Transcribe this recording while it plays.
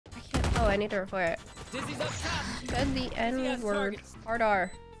Oh, I need to report. Said the N word. Hard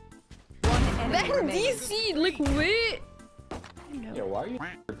R. Then DC, like wait. Yo, why are you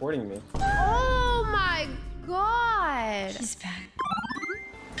reporting me? Oh my god. He's back.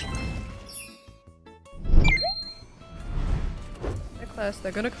 They're close.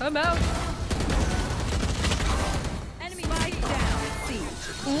 They're gonna come out. Enemy spike down. C.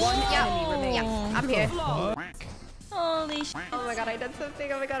 One enemy remaining. Yeah, I'm here. Holy sh! Oh my god, I did something.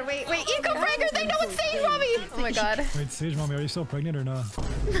 Oh my god, wait, eco-breaker, they know it's sagemommy! Oh my god. Wait, sagemommy, are you still pregnant or not?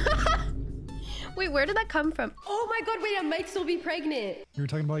 Wait, where did that come from? Oh my god, wait, I might still be pregnant. You were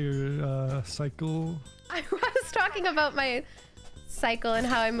talking about your cycle. I was talking about my cycle and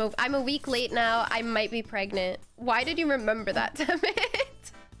how I'm a week late now. I might be pregnant. Why did you remember that, damn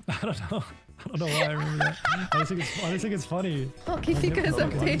it? I don't know. I don't know why I remember that. I just think it's funny. I'll keep you guys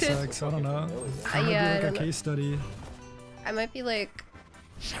updated. Sex, I don't know. Yeah, like a case study. I might be like...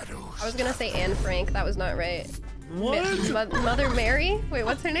 I was gonna say Anne Frank. That was not right. What? Mother Mary? Wait,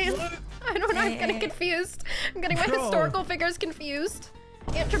 what's her name? What? I don't know. I'm getting confused. I'm getting my historical figures confused.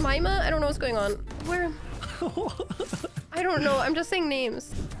 Aunt Jemima? I don't know what's going on. Where? I don't know. I'm just saying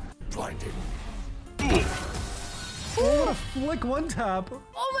names. Blinded. Oh, what a flick one tap.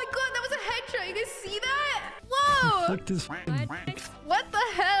 Oh my god, that was a headshot. You guys see that? Whoa! Flicked his What the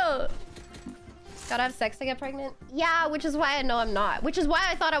hell? Gotta have sex to get pregnant? Yeah, which is why I know I'm not. Which is why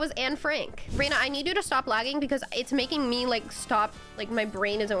I thought I was Anne Frank. Reina, I need you to stop lagging because it's making me like stop, like my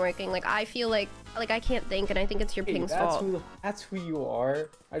brain isn't working. Like I feel like I can't think and I think it's your ping's fault. That's who you are.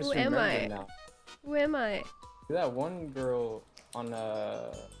 I just Who am I? now. Who am I? That one girl on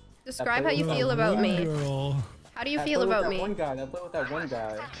Describe how you feel about me. Girl. How do you feel about me? One guy. That played with that one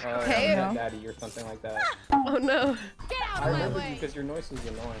guy. Okay. Daddy or something like that. Oh no. Get out I of my remember way. you because your noise was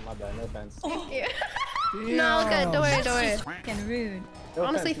annoying. My bad. No offense. Yeah. No, good. Don't worry. Don't worry. Fucking rude. No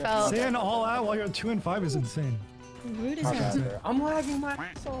Honestly offense, felt. Saying all out while you're 2 and 5 is insane. Rude as My hell. bad, bro. I'm lagging my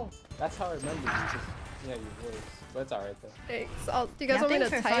soul. That's how I remember you. Just, yeah, your voice. But it's alright though. Thanks. Do you guys want me to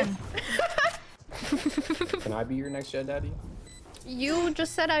for type? fun. Can I be your next Jet Daddy? You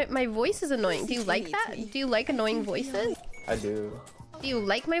just said my voice is annoying. Do you like that? Do you like annoying voices? I do. Do you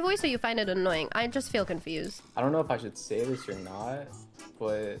like my voice or you find it annoying? I just feel confused. I don't know if I should say this or not,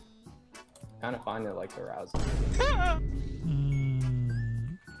 but I kind of find it like arousing.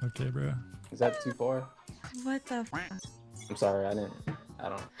 Okay, bro. Is that too far? What the f? I'm sorry, I don't know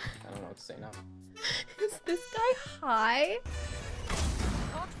what to say now. Is this guy high?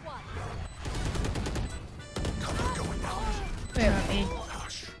 Wait,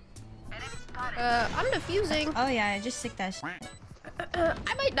 I'm defusing. Oh yeah, just stick that sh. I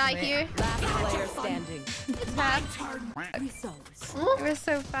might die here. Last player standing. It's bad. It was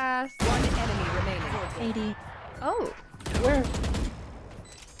so fast. One enemy remaining. 80. Oh. Where?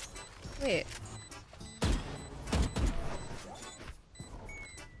 Wait.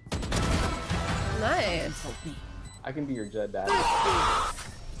 Nice. I can be your Jet Daddy.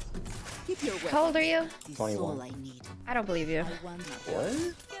 How old are you? 21. I don't believe you.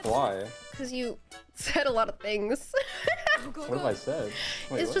 What? Why? Because you said a lot of things. What have I said?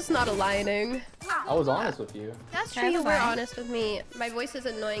 Wait, It's what? just not aligning. I was honest with you. That's true, Never you were mind. honest with me. My voice is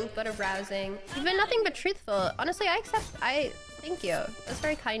annoying but arousing. You've been nothing but truthful. Honestly, thank you. That's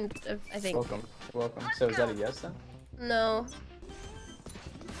very kind of, I think. Welcome. Welcome. So is that a yes then? No.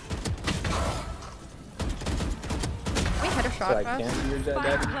 We had a So shot I cross. can't be your Jet Spike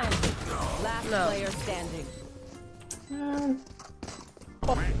Daddy? planted. Last No. player standing.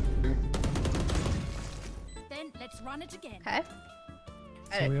 Then let's run it again. Okay.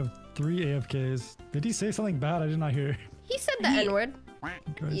 So we have 3 AFKs. Did he say something bad? I did not hear. He said the N-word. Guys.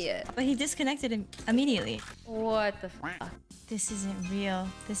 Yeah. But he disconnected him immediately. What the fuck? This isn't real.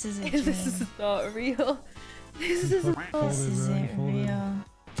 This is a This dream. is not real. This is Folded, bro. This He isn't folded. real.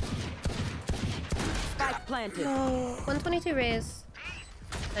 Spike planted. 122 raise.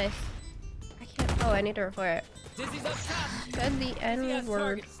 Nice. I can't. Oh, I need to report. Said the N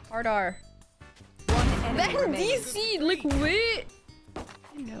word. Hard R. One enemy Then remaining. DC, like wait.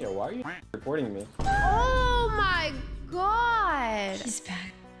 Yo, why are you reporting me? Oh my god. He's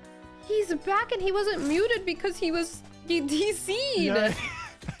back. He's back and he wasn't muted because he was DC'd. Yeah.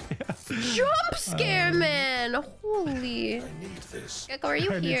 Jump scare, man. Holy. Gecko, are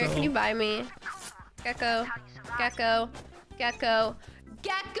you I need here? to Can you ult. buy me? Gecko. Gecko. Gecko.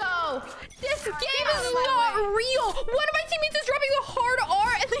 Gecko! This game is not real! One of my teammates is dropping a hard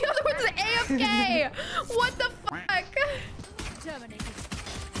R and the other one's AFK! What the fuck? Terminated.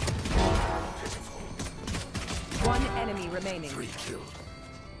 One enemy remaining. Three killed.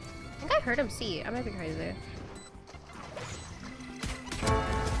 I think I heard him see. I might be crazy.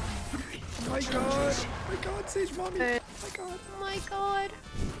 My god. My god, Sage Mommy. My god. Oh my god.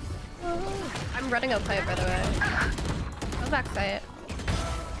 Oh. I'm running out site, by the way. Go back site.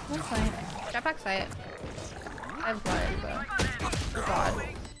 That's fine. Drop back site. I have blind, but... Oh god.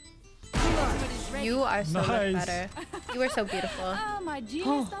 You are so much Nice. better. You are so beautiful. Oh, my genius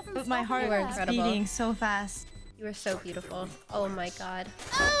Oh, doesn't but my stop heart You were is incredible. beating so fast. You are so beautiful. Oh my god.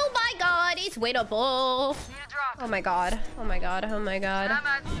 Oh my god, it's winnable. Oh my god. Oh my god. Oh my god.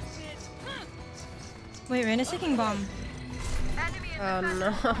 Wait, Reyna's taking bomb. Oh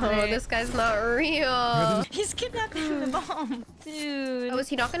no, this guy's not real. He's kidnapping the bomb. Dude. Oh, is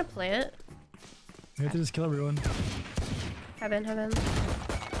he not gonna plant? We have to just kill everyone. Heaven.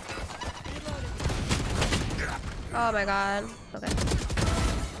 Oh my god. Okay.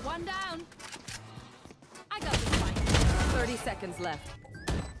 One down. I got this one. 30 seconds left.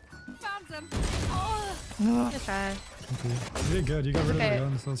 Found them. Oh, Good try. Okay. You did good. You got rid Okay. of the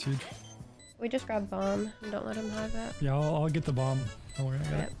gun, so that's huge. We just grab bomb and don't let him have it. Yeah, I'll get the bomb. Don't worry, I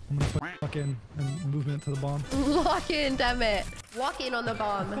got Right. it. I'm gonna put fuck in and movement to the bomb. Lock in, damn it. Walk in on the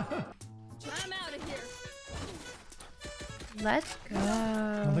bomb. I'm out of here. Let's go.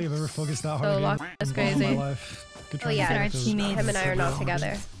 I don't think I've ever focused that hard So on lock is crazy. in my life. Good Oh, try. yeah. Our teammates. Him and I are not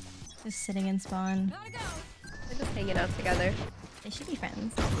together. Just sitting in spawn. Gotta go. We're just hanging out together. They should be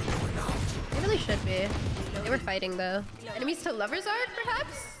friends. They really should be. They were fighting though. Enemies to lovers are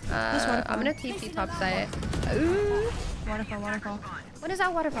perhaps? waterfall. I'm gonna TP top side. Ooh. Waterfall. What is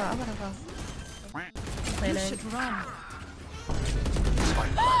that waterfall? Planning. run.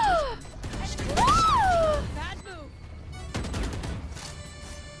 Bad move.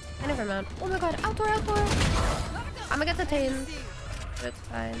 I never mind. Oh my god, outdoor. I'm gonna get the tame. But it's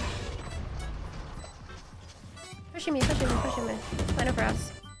fine. Pushing me. Planning for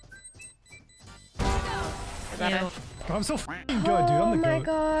us. I got it. Oh, I'm so fucking good, dude. I'm the Oh my goat.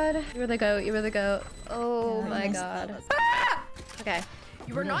 god. You were the goat. Oh Yeah, my nice. god. Ah! Okay.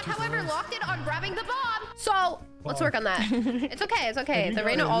 You were not, however, locked in on grabbing the bomb. So, let's work on that. It's okay. Yeah, you The got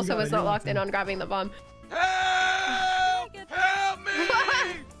Reyna it, you also got was it, not you locked got in it. on grabbing the bomb.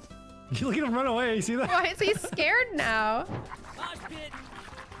 You look at him run away. You see that? Why is he scared now?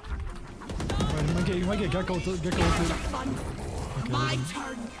 You might get Gecko too. My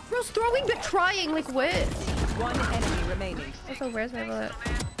turn. Bro's throwing but trying. Like, what? One enemy remaining. Also, where's my bullet?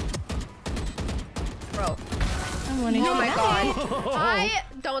 Bro. I'm winning. Oh my god.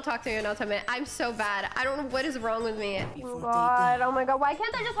 Don't talk to me in ultimate. I'm so bad. I don't know what is wrong with me. Oh god. Oh my god. Why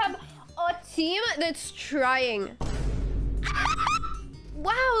can't I just have a team that's trying?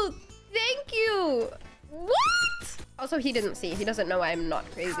 Wow. Thank you. What? Also, he didn't see. He doesn't know I'm not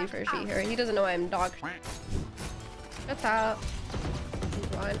crazy for she here. He doesn't know I'm dog. That's out.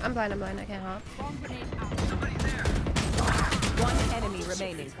 I'm blind. I can't help. Bomb grenade out. One enemy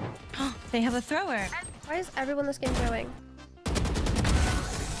remaining. They have a thrower. Why is everyone this game throwing?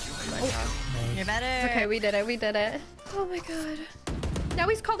 You're better. Okay, we did it. Oh my god. Now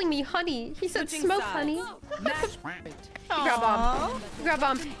he's calling me honey. He said Switching smoke sides. honey. Match. He grabbed bomb.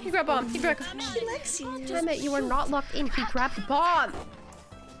 He grabbed bomb. He grabbed. She likes you. Damn it, you are not locked in. He grabbed bomb.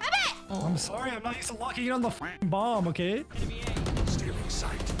 Damn it! I'm sorry. I'm not used to locking in on the bomb. Okay.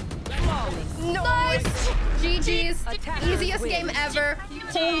 Nice! GG's. Attackers Easiest win. game ever.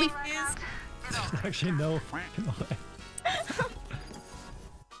 Holy. Actually, no.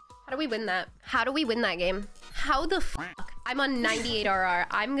 How do we win that? How do we win that game? How the fuck? I'm on 98 RR.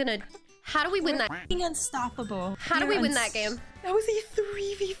 I'm gonna... How do we win that? Being unstoppable. How do we win that game? That was a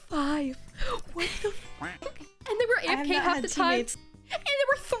 3v5. What the fuck? And they were I have AFK not half had the time. teammates. And they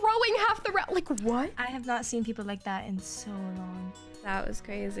were throwing half the round. Like, what? I have not seen people like that in so long. That was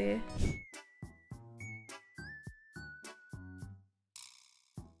crazy.